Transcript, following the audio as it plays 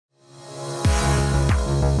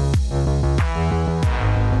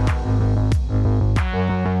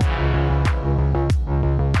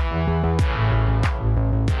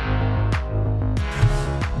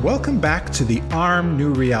Welcome back to the ARM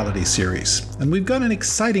New Reality series. And we've got an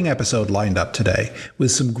exciting episode lined up today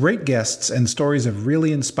with some great guests and stories of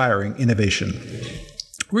really inspiring innovation.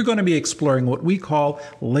 We're going to be exploring what we call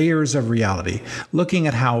layers of reality, looking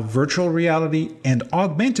at how virtual reality and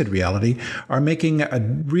augmented reality are making a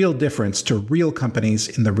real difference to real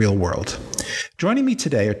companies in the real world. Joining me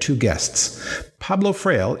today are two guests. Pablo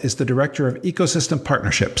Fraile is the Director of Ecosystem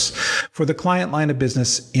Partnerships for the client line of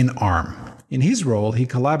business in ARM. In his role, he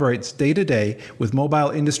collaborates day-to-day with mobile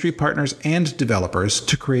industry partners and developers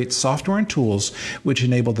to create software and tools which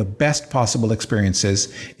enable the best possible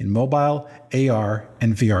experiences in mobile, AR,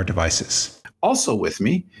 and VR devices. Also with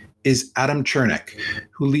me is Adam Chernick,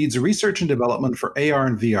 who leads research and development for AR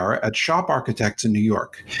and VR at Shop Architects in New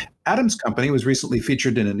York. Adam's company was recently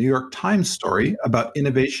featured in a New York Times story about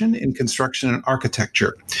innovation in construction and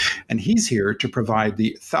architecture. And he's here to provide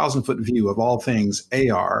the 1,000-foot view of all things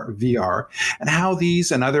AR, VR, and how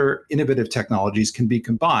these and other innovative technologies can be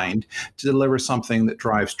combined to deliver something that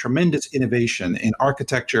drives tremendous innovation in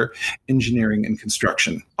architecture, engineering, and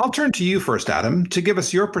construction. I'll turn to you first, Adam, to give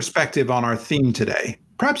us your perspective on our theme today.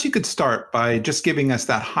 Perhaps you could start by just giving us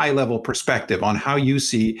that high-level perspective on how you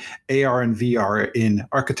see AR and VR in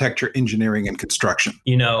architecture, engineering, and construction.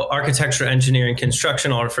 Architecture, engineering,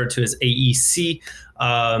 construction, I'll refer to as AEC,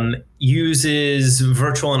 uses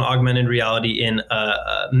virtual and augmented reality in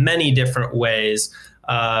many different ways.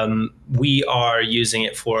 We are using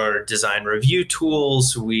it for design review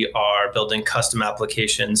tools. We are building custom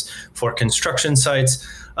applications for construction sites.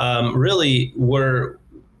 Really, we're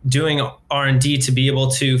doing R&D to be able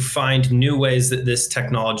to find new ways that this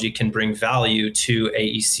technology can bring value to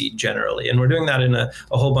AEC generally. And we're doing that in a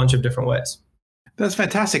whole bunch of different ways. That's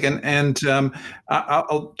fantastic. And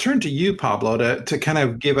I'll turn to you, Pablo, to kind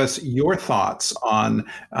of give us your thoughts on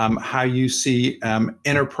how you see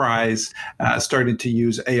enterprise starting to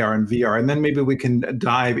use AR and VR. And then maybe we can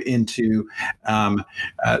dive into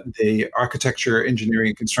the architecture, engineering,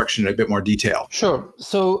 and construction in a bit more detail. Sure.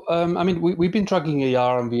 So, we've been tracking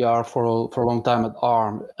AR and VR for a long time at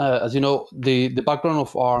ARM. As you know, the background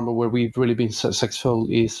of ARM, where we've really been successful,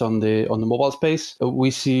 is on the mobile space.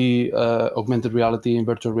 We see augmented reality and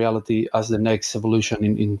virtual reality as the next evolution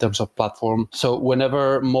in terms of platform. So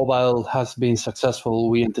whenever mobile has been successful,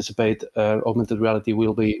 we anticipate augmented reality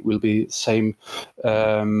will be same.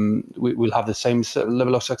 We'll have the same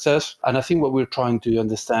level of success. And I think what we're trying to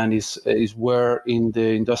understand is where in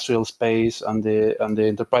the industrial space and the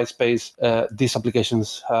enterprise space these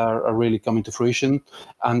applications are really coming to fruition.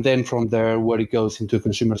 And then from there, where it goes into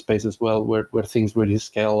consumer space as well, where things really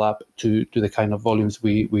scale up to the kind of volumes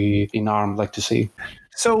we in ARM like to see.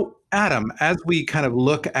 So, Adam, as we kind of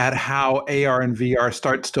look at how AR and VR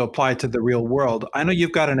starts to apply to the real world, I know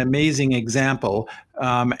you've got an amazing example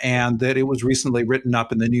and that it was recently written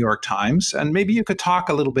up in the New York Times. And maybe you could talk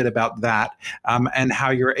a little bit about that and how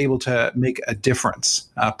you're able to make a difference,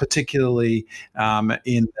 particularly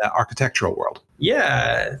in the architectural world.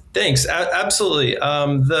 Yeah, thanks. Absolutely.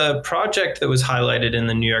 The project that was highlighted in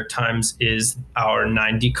the New York Times is our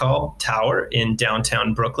 9D tower in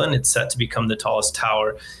downtown Brooklyn. It's set to become the tallest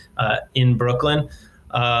tower in Brooklyn.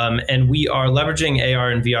 And we are leveraging AR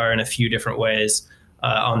and VR in a few different ways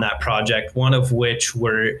on that project, one of which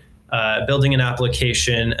we're building an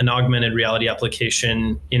application, an augmented reality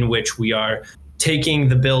application in which we are taking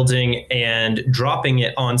the building and dropping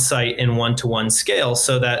it on site in one-to-one scale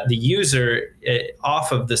so that the user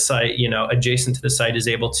off of the site, adjacent to the site, is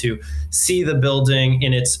able to see the building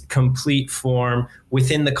in its complete form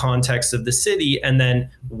within the context of the city and then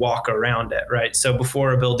walk around it, right? So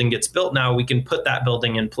before a building gets built now, we can put that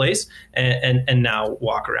building in place and now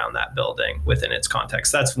walk around that building within its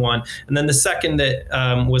context. That's one. And then the second that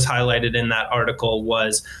was highlighted in that article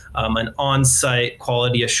was an on-site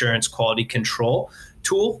quality assurance, quality control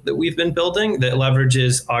tool that we've been building that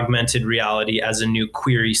leverages augmented reality as a new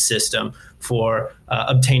query system for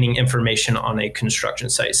obtaining information on a construction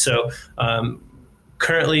site. So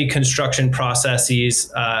currently, construction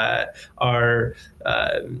processes are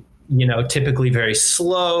typically very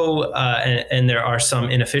slow, and there are some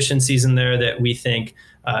inefficiencies in there that we think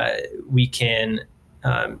we can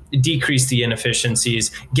decrease the inefficiencies,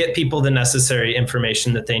 get people the necessary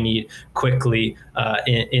information that they need quickly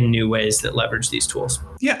in new ways that leverage these tools.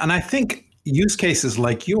 Yeah, and I think use cases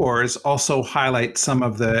like yours also highlight some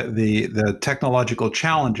of the technological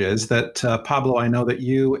challenges that Pablo, I know that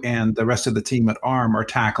you and the rest of the team at ARM are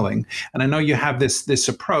tackling, and I know you have this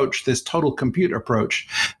approach, this total compute approach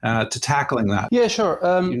to tackling that. Yeah, sure.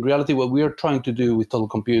 In reality, what we are trying to do with total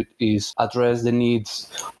compute is address the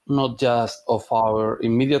needs not just of our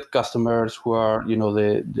immediate customers who are,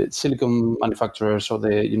 the silicon manufacturers or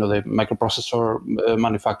the microprocessor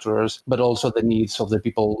manufacturers, but also the needs of the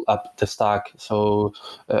people up the stack. So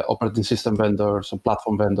operating system vendors or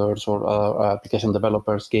platform vendors or application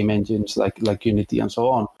developers, game engines like Unity and so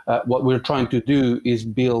on. What we're trying to do is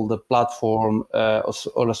build a platform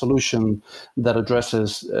or a solution that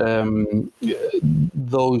addresses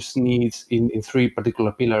those needs in three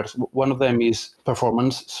particular pillars. One of them is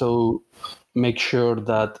performance. So make sure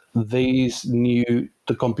that these new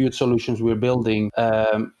compute solutions we're building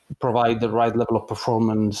provide the right level of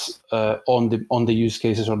performance on the use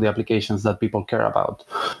cases or the applications that people care about.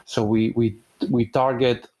 So we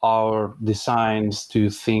target our designs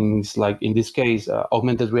to things like, in this case,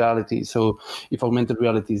 augmented reality. So if augmented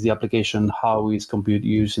reality is the application, how is compute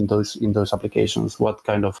used in those applications? What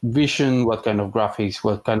kind of vision, what kind of graphics,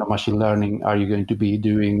 what kind of machine learning are you going to be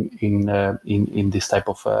doing in this type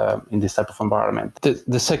of environment?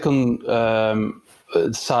 The second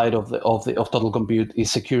side of total compute is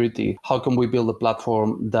security. How can we build a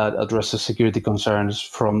platform that addresses security concerns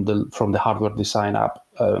from the hardware design up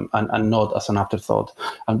and not as an afterthought?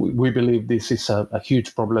 And we believe this is a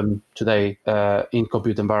huge problem today in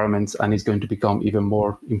compute environments, and it's going to become even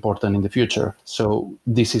more important in the future. So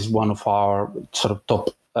this is one of our sort of top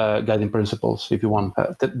guiding principles, if you want.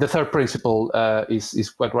 The third principle is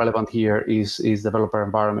quite relevant here, is developer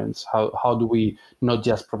environments. How do we not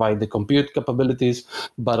just provide the compute capabilities,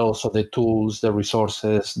 but also the tools, the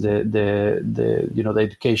resources, the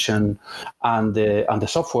education, and the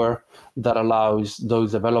software that allows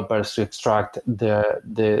those developers to extract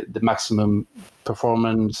the maximum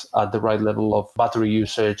performance at the right level of battery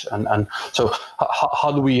usage. And so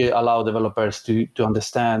how do we allow developers to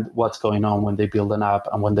understand what's going on when they build an app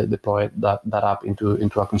and when they deploy that app into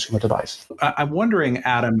a consumer device? I'm wondering,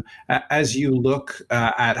 Adam, as you look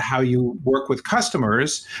at how you work with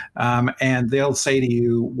customers and they'll say to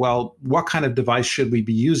you, well, what kind of device should we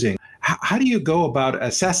be using? How do you go about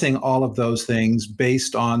assessing all of those things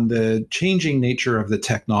based on the changing nature of the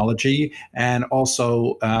technology and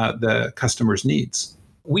also the customer's needs?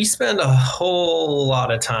 We spend a whole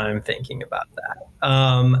lot of time thinking about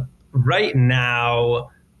that. Right now,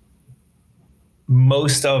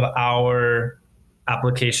 most of our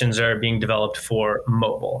applications are being developed for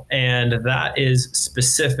mobile, and that is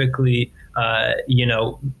specifically,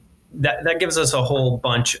 that gives us a whole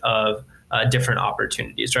bunch of different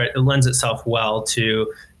opportunities, right? It lends itself well to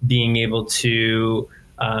being able to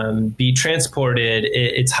be transported.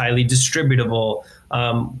 It's highly distributable.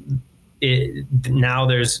 Now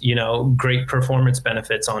there's, great performance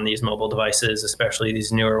benefits on these mobile devices, especially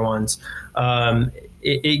these newer ones.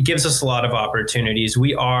 It gives us a lot of opportunities.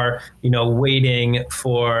 We are, waiting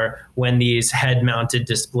for when these head-mounted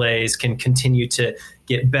displays can continue to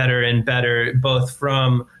get better and better, both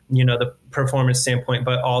from, the performance standpoint,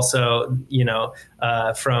 but also,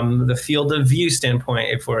 from the field of view standpoint,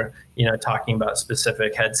 if we're, talking about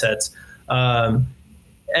specific headsets.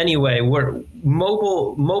 Anyway,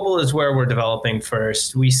 mobile is where we're developing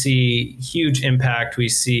first. We see huge impact. We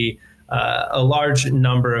see a large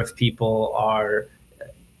number of people are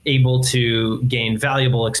able to gain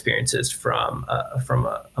valuable experiences from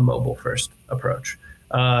a mobile first approach.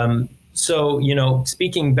 So,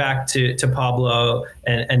 speaking back to Pablo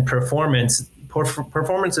and performance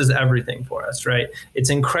is everything for us, right? It's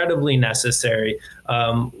incredibly necessary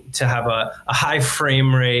to have a high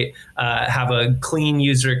frame rate, have a clean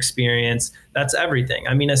user experience. That's everything.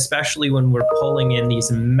 I mean, especially when we're pulling in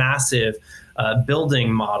these massive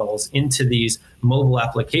building models into these mobile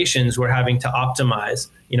applications, we're having to optimize.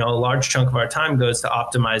 A large chunk of our time goes to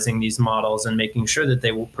optimizing these models and making sure that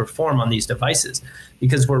they will perform on these devices,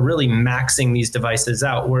 because we're really maxing these devices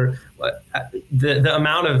out. The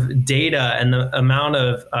amount of data and the amount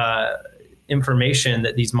of information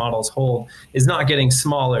that these models hold is not getting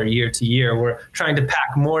smaller year to year. We're trying to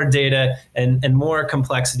pack more data and more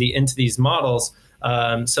complexity into these models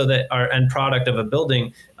so that our end product of a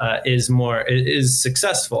building is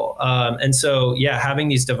successful. And so, having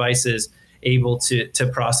these devices able to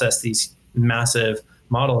process these massive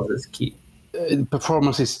models is key.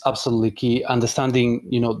 Performance is absolutely key. Understanding,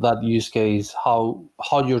 that use case, how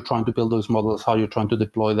you're trying to build those models, how you're trying to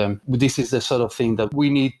deploy them. This is the sort of thing that we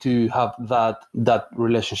need to have that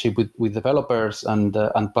relationship with developers and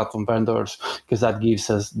platform vendors, because that gives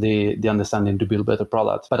us the understanding to build better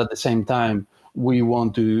products. But at the same time, We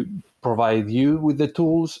want to provide you with the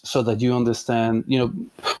tools so that you understand,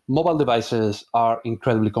 mobile devices are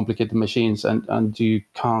incredibly complicated machines, and you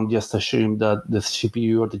can't just assume that the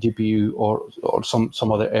CPU or the GPU or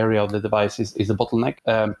some other area of the device is the bottleneck.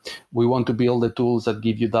 We want to build the tools that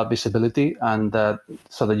give you that visibility, and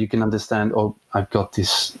so that you can understand, oh, I've got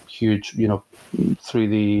this huge,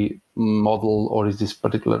 3D model, or is this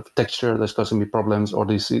particular texture that's causing me problems, or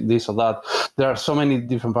this or that. There are so many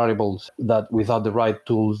different variables that without the right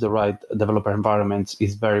tools, the right developer environments,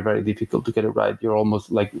 is very, very difficult to get it right. You're almost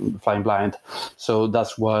like flying blind. So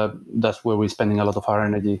that's where we're spending a lot of our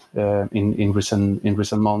energy in recent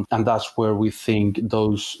months, and that's where we think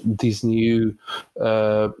these new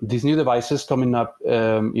devices coming up,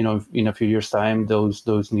 in a few years' time,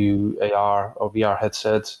 those new AR or VR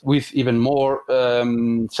headsets with even more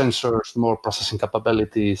sensors, more processing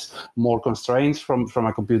capabilities, more constraints from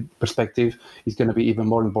a compute perspective, is going to be even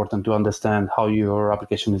more important to understand how your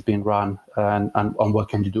application is being run and what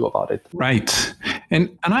can you do about it. Right.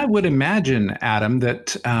 And I would imagine, Adam,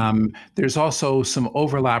 that there's also some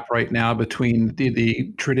overlap right now between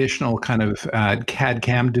the traditional kind of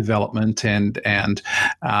CAD/CAM development and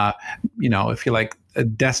if you like, a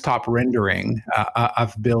desktop rendering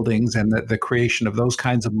of buildings and the creation of those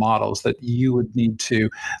kinds of models that you would need to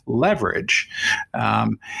leverage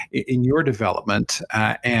in your development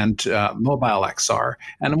and mobile XR.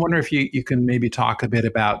 And I wonder if you can maybe talk a bit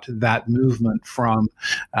about that movement from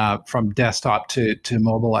desktop to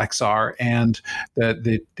mobile XR and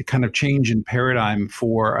the kind of change in paradigm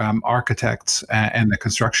for architects and the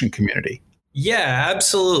construction community. Yeah,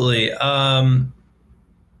 absolutely.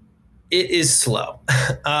 It is slow.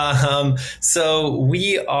 So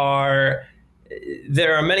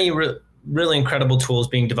there are many really incredible tools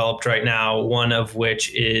being developed right now, one of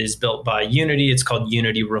which is built by Unity. It's called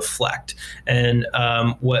Unity Reflect. And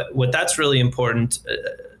what that's really important,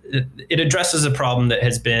 it addresses a problem that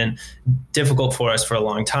has been difficult for us for a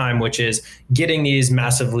long time, which is getting these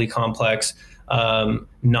massively complex,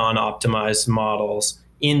 non-optimized models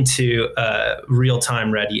into a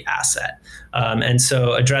real-time ready asset. And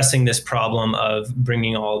so addressing this problem of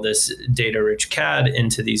bringing all this data-rich CAD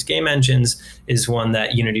into these game engines is one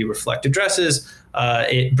that Unity Reflect addresses.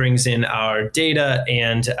 It brings in our data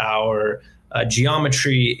and our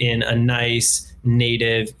geometry in a nice,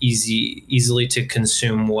 native, easily to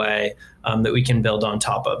consume way that we can build on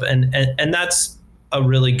top of. And that's a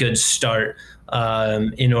really good start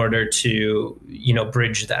in order to,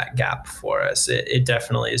 bridge that gap for us. It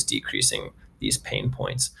definitely is decreasing these pain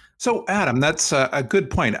points. So, Adam, that's a good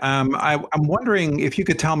point. I'm wondering if you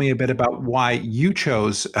could tell me a bit about why you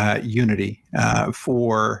chose Unity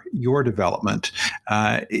for your development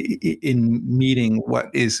in meeting what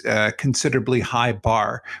is a considerably high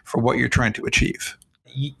bar for what you're trying to achieve.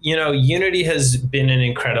 Unity has been an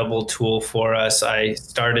incredible tool for us. I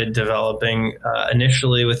started developing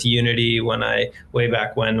initially with Unity way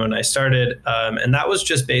back when I started, and that was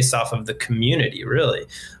just based off of the community, really.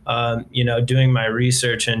 Doing my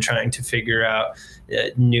research and trying to figure out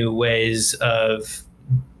new ways of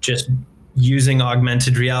just using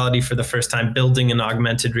augmented reality for the first time, building an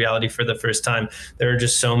augmented reality for the first time. There are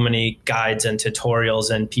just so many guides and tutorials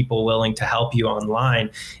and people willing to help you online.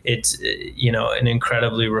 It's, an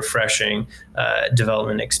incredibly refreshing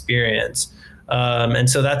development experience. And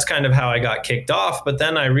so that's kind of how I got kicked off. But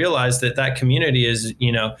then I realized that community is,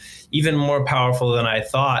 even more powerful than I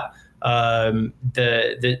thought.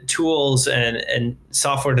 The tools and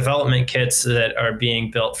software development kits that are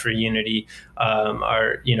being built for Unity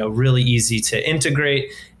are really easy to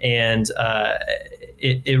integrate, and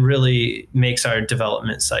it really makes our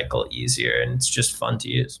development cycle easier, and it's just fun to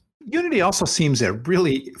use. Unity also seems a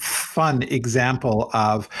really fun example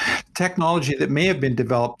of technology that may have been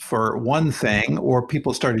developed for one thing, or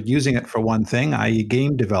people started using it for one thing, i.e.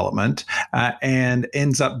 game development, and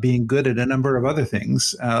ends up being good at a number of other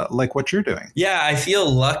things, like what you're doing. Yeah, I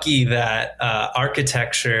feel lucky that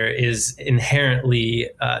architecture is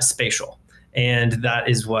inherently spatial. And that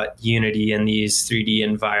is what Unity and these 3D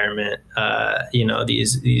environment,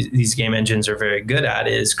 these game engines are very good at,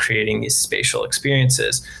 is creating these spatial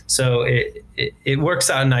experiences. So it works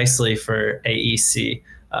out nicely for AEC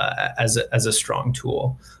as a strong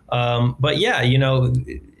tool. But yeah,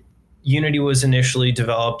 Unity was initially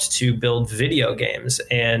developed to build video games,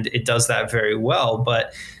 and it does that very well.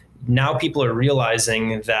 But now people are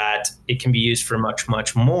realizing that it can be used for much,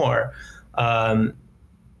 much more.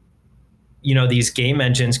 These game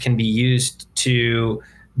engines can be used to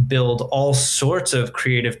build all sorts of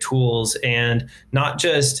creative tools, and not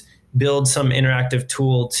just build some interactive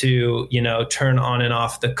tool to, turn on and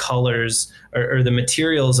off the colors or the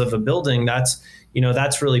materials of a building, that's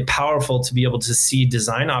really powerful to be able to see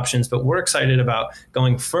design options. But we're excited about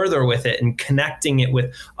going further with it and connecting it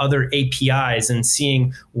with other APIs and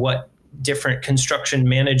seeing what different construction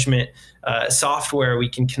management software we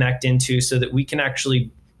can connect into, so that we can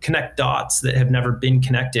actually connect dots that have never been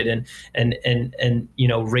connected and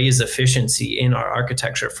raise efficiency in our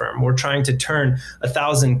architecture firm. We're trying to turn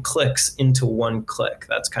 1,000 clicks into one click.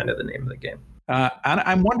 That's kind of the name of the game. And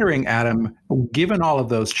I'm wondering, Adam, given all of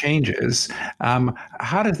those changes,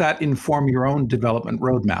 how does that inform your own development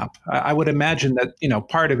roadmap? I would imagine that,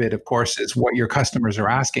 part of it, of course, is what your customers are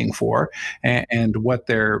asking for and what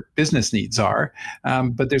their business needs are.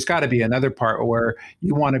 But there's got to be another part where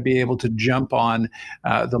you want to be able to jump on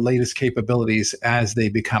the latest capabilities as they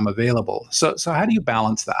become available. So how do you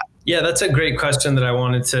balance that? Yeah, that's a great question that I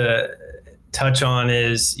wanted to touch on.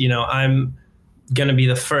 Is, I'm going to be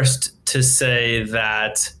the first to say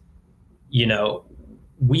that,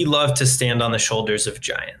 we love to stand on the shoulders of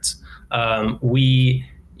giants. And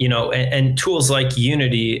tools like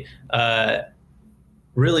Unity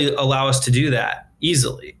really allow us to do that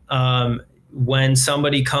easily. When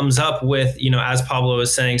somebody comes up with, as Pablo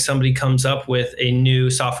was saying, somebody comes up with a new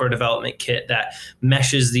software development kit that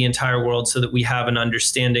meshes the entire world so that we have an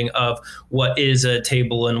understanding of what is a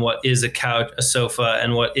table and what is a couch, a sofa,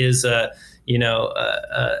 and what is an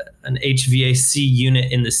HVAC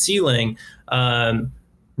unit in the ceiling,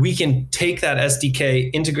 we can take that SDK,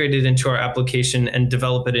 integrate it into our application, and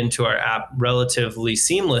develop it into our app relatively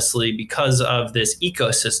seamlessly because of this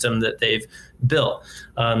ecosystem that they've built.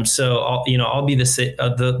 So I'll be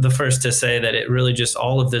the first to say that it really just,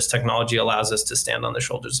 all of this technology allows us to stand on the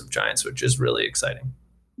shoulders of giants, which is really exciting.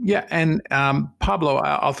 Yeah. And Pablo,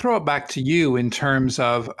 I'll throw it back to you in terms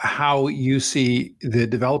of how you see the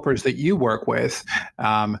developers that you work with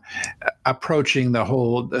approaching the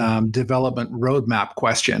whole development roadmap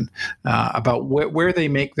question about where they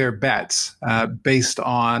make their bets based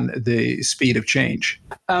on the speed of change.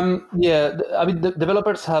 The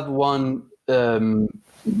developers have one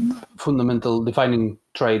fundamental defining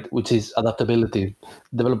trait, which is adaptability.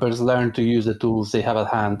 Developers learn to use the tools they have at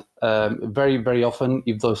hand. Very, very often,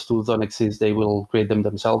 if those tools don't exist, they will create them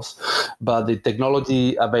themselves. But the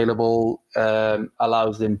technology available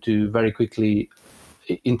allows them to very quickly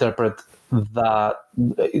interpret that.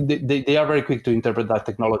 They are very quick to interpret that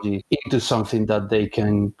technology into something that they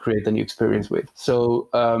can create a new experience with.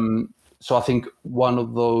 So I think one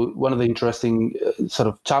of the interesting sort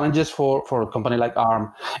of challenges for a company like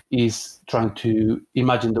ARM is trying to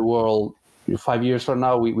imagine the world 5 years from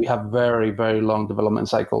now. We have very, very long development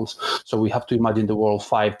cycles. So we have to imagine the world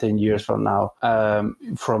 5-10 years from now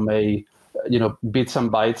from a bits and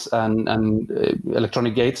bytes and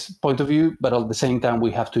electronic gates point of view, but at the same time we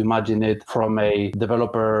have to imagine it from a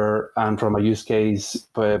developer and from a use case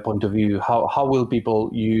point of view. How will people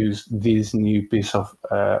use this new piece of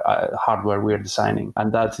hardware we're designing?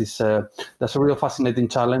 And that's a real fascinating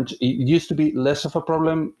challenge. It used to be less of a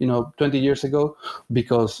problem 20 years ago,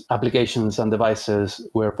 because applications and devices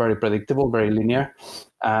were very predictable, very linear.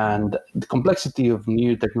 And the complexity of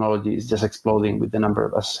new technology is just exploding with the number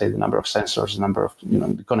of sensors, the number of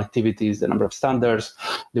the connectivities, the number of standards,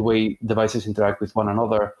 the way devices interact with one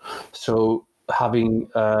another. So having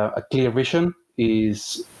a clear vision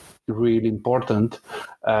is really important,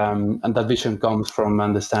 and that vision comes from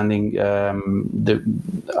understanding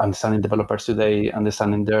developers today,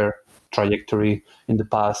 understanding their trajectory in the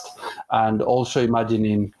past, and also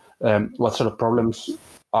imagining what sort of problems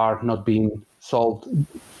are not being solved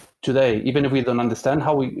today, even if we don't understand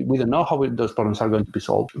how we don't know how those problems are going to be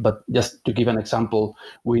solved. But just to give an example,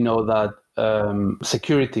 we know that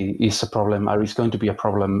security is a problem, or is going to be a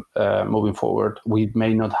problem moving forward. We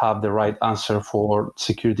may not have the right answer for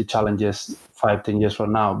security challenges 5-10 years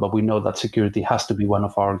from now, but we know that security has to be one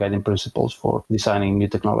of our guiding principles for designing new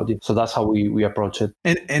technology. So that's how we approach it.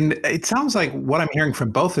 And it sounds like what I'm hearing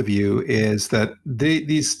from both of you is that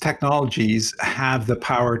these technologies have the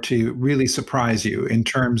power to really surprise you in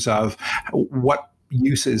terms of what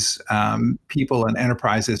uses people and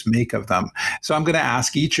enterprises make of them. So I'm going to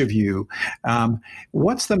ask each of you,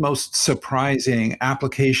 what's the most surprising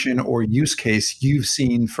application or use case you've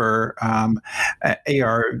seen for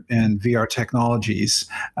AR and VR technologies,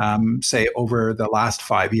 say, over the last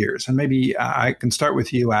 5 years? And maybe I can start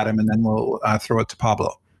with you, Adam, and then we'll throw it to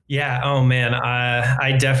Pablo. Yeah. Oh, man.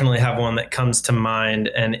 I definitely have one that comes to mind,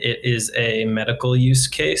 and it is a medical use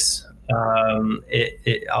case.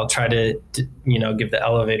 I'll try to give the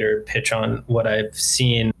elevator pitch on what I've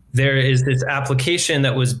seen. there is this application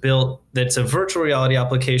that was built that's a virtual reality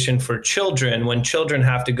application for children when children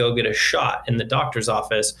have to go get a shot in the doctor's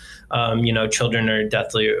office. Children are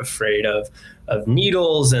deathly afraid of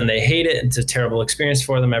needles and they hate it. It's a terrible experience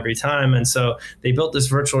for them every time. And so they built this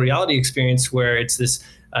virtual reality experience where it's this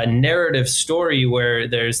narrative story where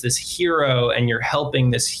there's this hero and you're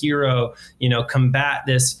helping this hero, combat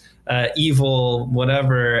this evil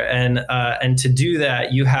whatever, and to do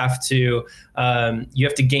that you have to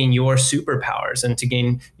gain your superpowers, and to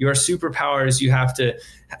gain your superpowers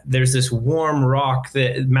there's this warm rock,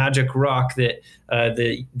 that magic rock that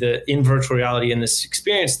the in virtual reality in this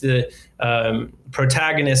experience, the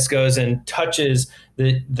protagonist goes and touches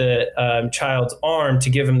the child's arm to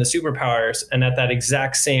give him the superpowers, and at that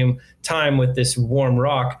exact same time with this warm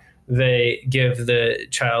rock they give the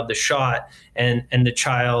child the shot, and the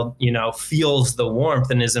child, feels the warmth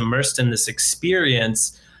and is immersed in this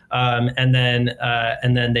experience. And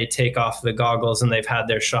then they take off the goggles and they've had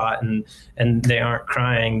their shot, and they aren't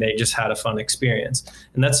crying. They just had a fun experience.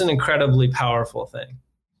 And that's an incredibly powerful thing.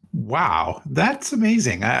 Wow, that's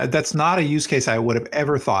amazing. That's not a use case I would have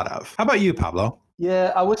ever thought of. How about you, Pablo?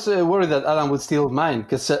 Yeah, I was worried that Alan would steal mine,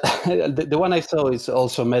 because the one I saw is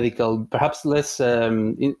also medical, perhaps less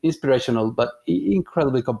inspirational, but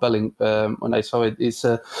incredibly compelling. When I saw it, it's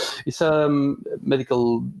a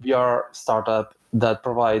medical VR startup that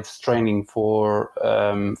provides training for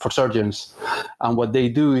surgeons, and what they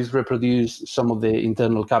do is reproduce some of the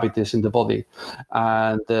internal cavities in the body,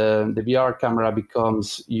 and the VR camera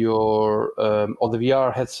becomes or the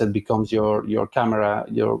VR headset becomes your camera,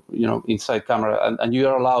 your inside camera, and you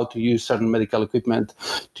are allowed to use certain medical equipment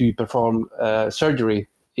to perform surgery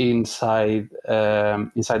inside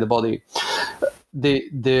the body.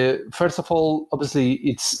 The first of all, obviously,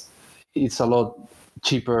 it's a lot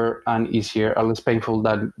cheaper and easier and less painful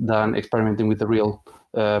than experimenting with the real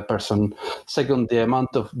person. Second, the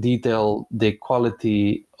amount of detail, the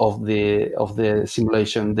quality of the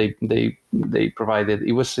simulation they provided.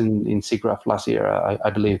 It was in SIGGRAPH last year, I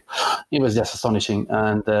believe. It was just astonishing,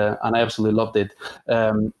 and I absolutely loved it.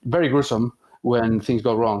 Very gruesome when things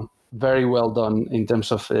go wrong. Very well done in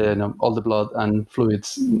terms of all the blood and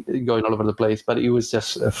fluids going all over the place, but it was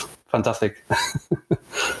just fantastic.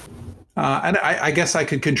 And I guess I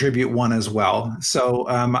could contribute one as well. So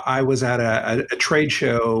I was at a trade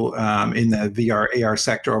show in the VR AR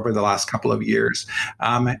sector over the last couple of years.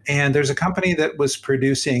 And there's a company that was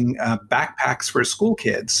producing backpacks for school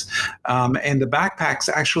kids. And the backpacks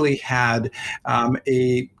actually had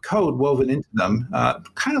a code woven into them,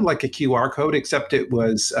 kind of like a QR code, except it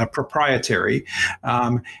was proprietary.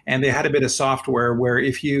 And they had a bit of software where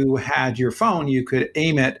if you had your phone, you could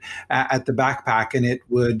aim it at the backpack and it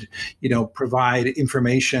would, provide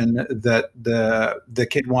information that the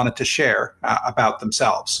kid wanted to share about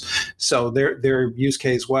themselves. So their use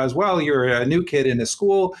case was, well, you're a new kid in a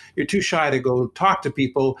school, you're too shy to go talk to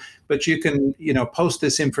people, but you can, post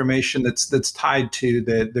this information that's tied to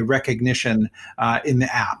the recognition in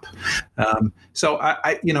the app. So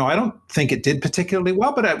I don't think it did particularly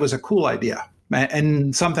well, but it was a cool idea.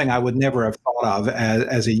 And something I would never have thought of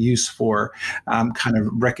as a use for kind of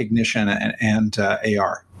recognition and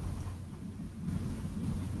AR.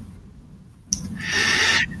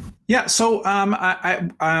 Yeah, so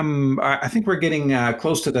I think we're getting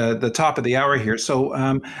close to the top of the hour here. So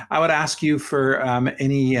I would ask you for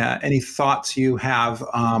any thoughts you have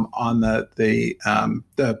on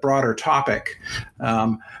the broader topic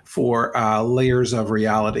for layers of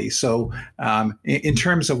reality. So in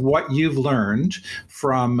terms of what you've learned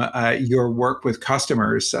from your work with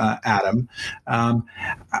customers, Adam,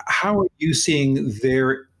 how are you seeing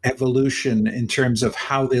their evolution in terms of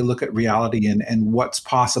how they look at reality and what's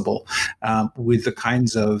possible with the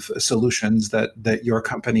kinds of solutions that your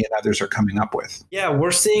company and others are coming up with? Yeah, we're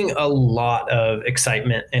seeing a lot of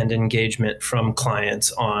excitement and engagement from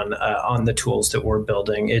clients on the tools that we're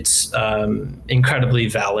building. It's incredibly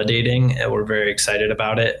validating, and we're very excited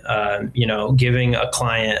about it. Giving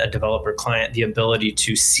a developer client, the ability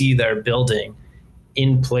to see their building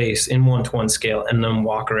in place in one-to-one scale and then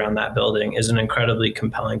walk around that building is an incredibly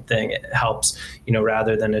compelling thing. It helps,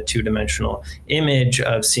 rather than a two-dimensional image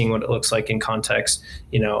of seeing what it looks like in context.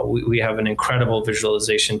 We have an incredible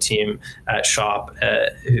visualization team at Shop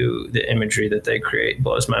who the imagery that they create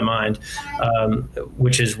blows my mind,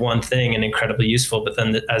 which is one thing and incredibly useful. But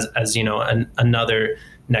then as another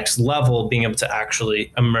next level, being able to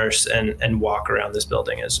actually immerse and walk around this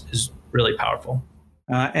building is really powerful.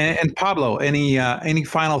 And Pablo, any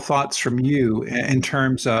final thoughts from you in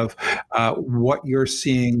terms of what you're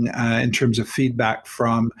seeing in terms of feedback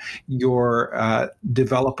from your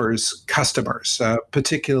developers, customers,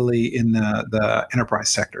 particularly in the enterprise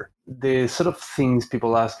sector? The sort of things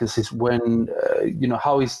people ask us is when,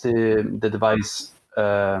 how is the device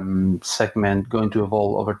segment going to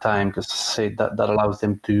evolve over time? Because say that allows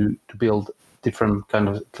them to build different kind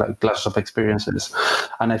of classes of experiences.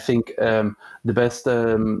 And I think the best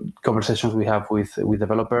conversations we have with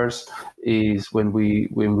developers is when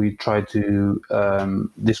we try to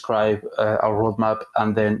describe our roadmap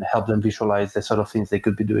and then help them visualize the sort of things they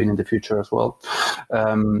could be doing in the future as well.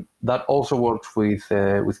 That also works with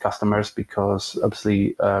customers, because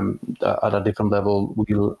obviously at a different level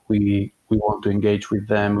we want to engage with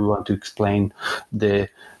them. We want to explain the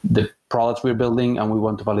products we're building, and we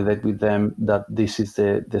want to validate with them that this is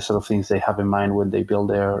the sort of things they have in mind when they build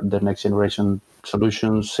their next generation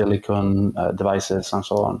solutions, silicon devices, and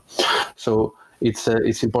so on. So it's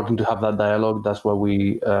important to have that dialogue. That's why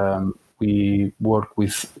we work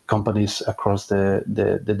with companies across the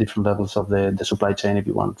different levels of the supply chain, if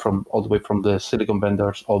you want, from all the way from the silicon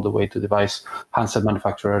vendors all the way to device handset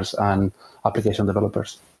manufacturers and application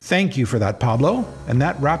developers. Thank you for that, Pablo. And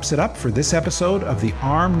that wraps it up for this episode of the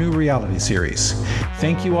ARM New Reality series.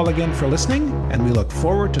 Thank you all again for listening, and we look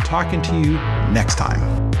forward to talking to you next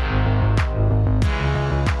time.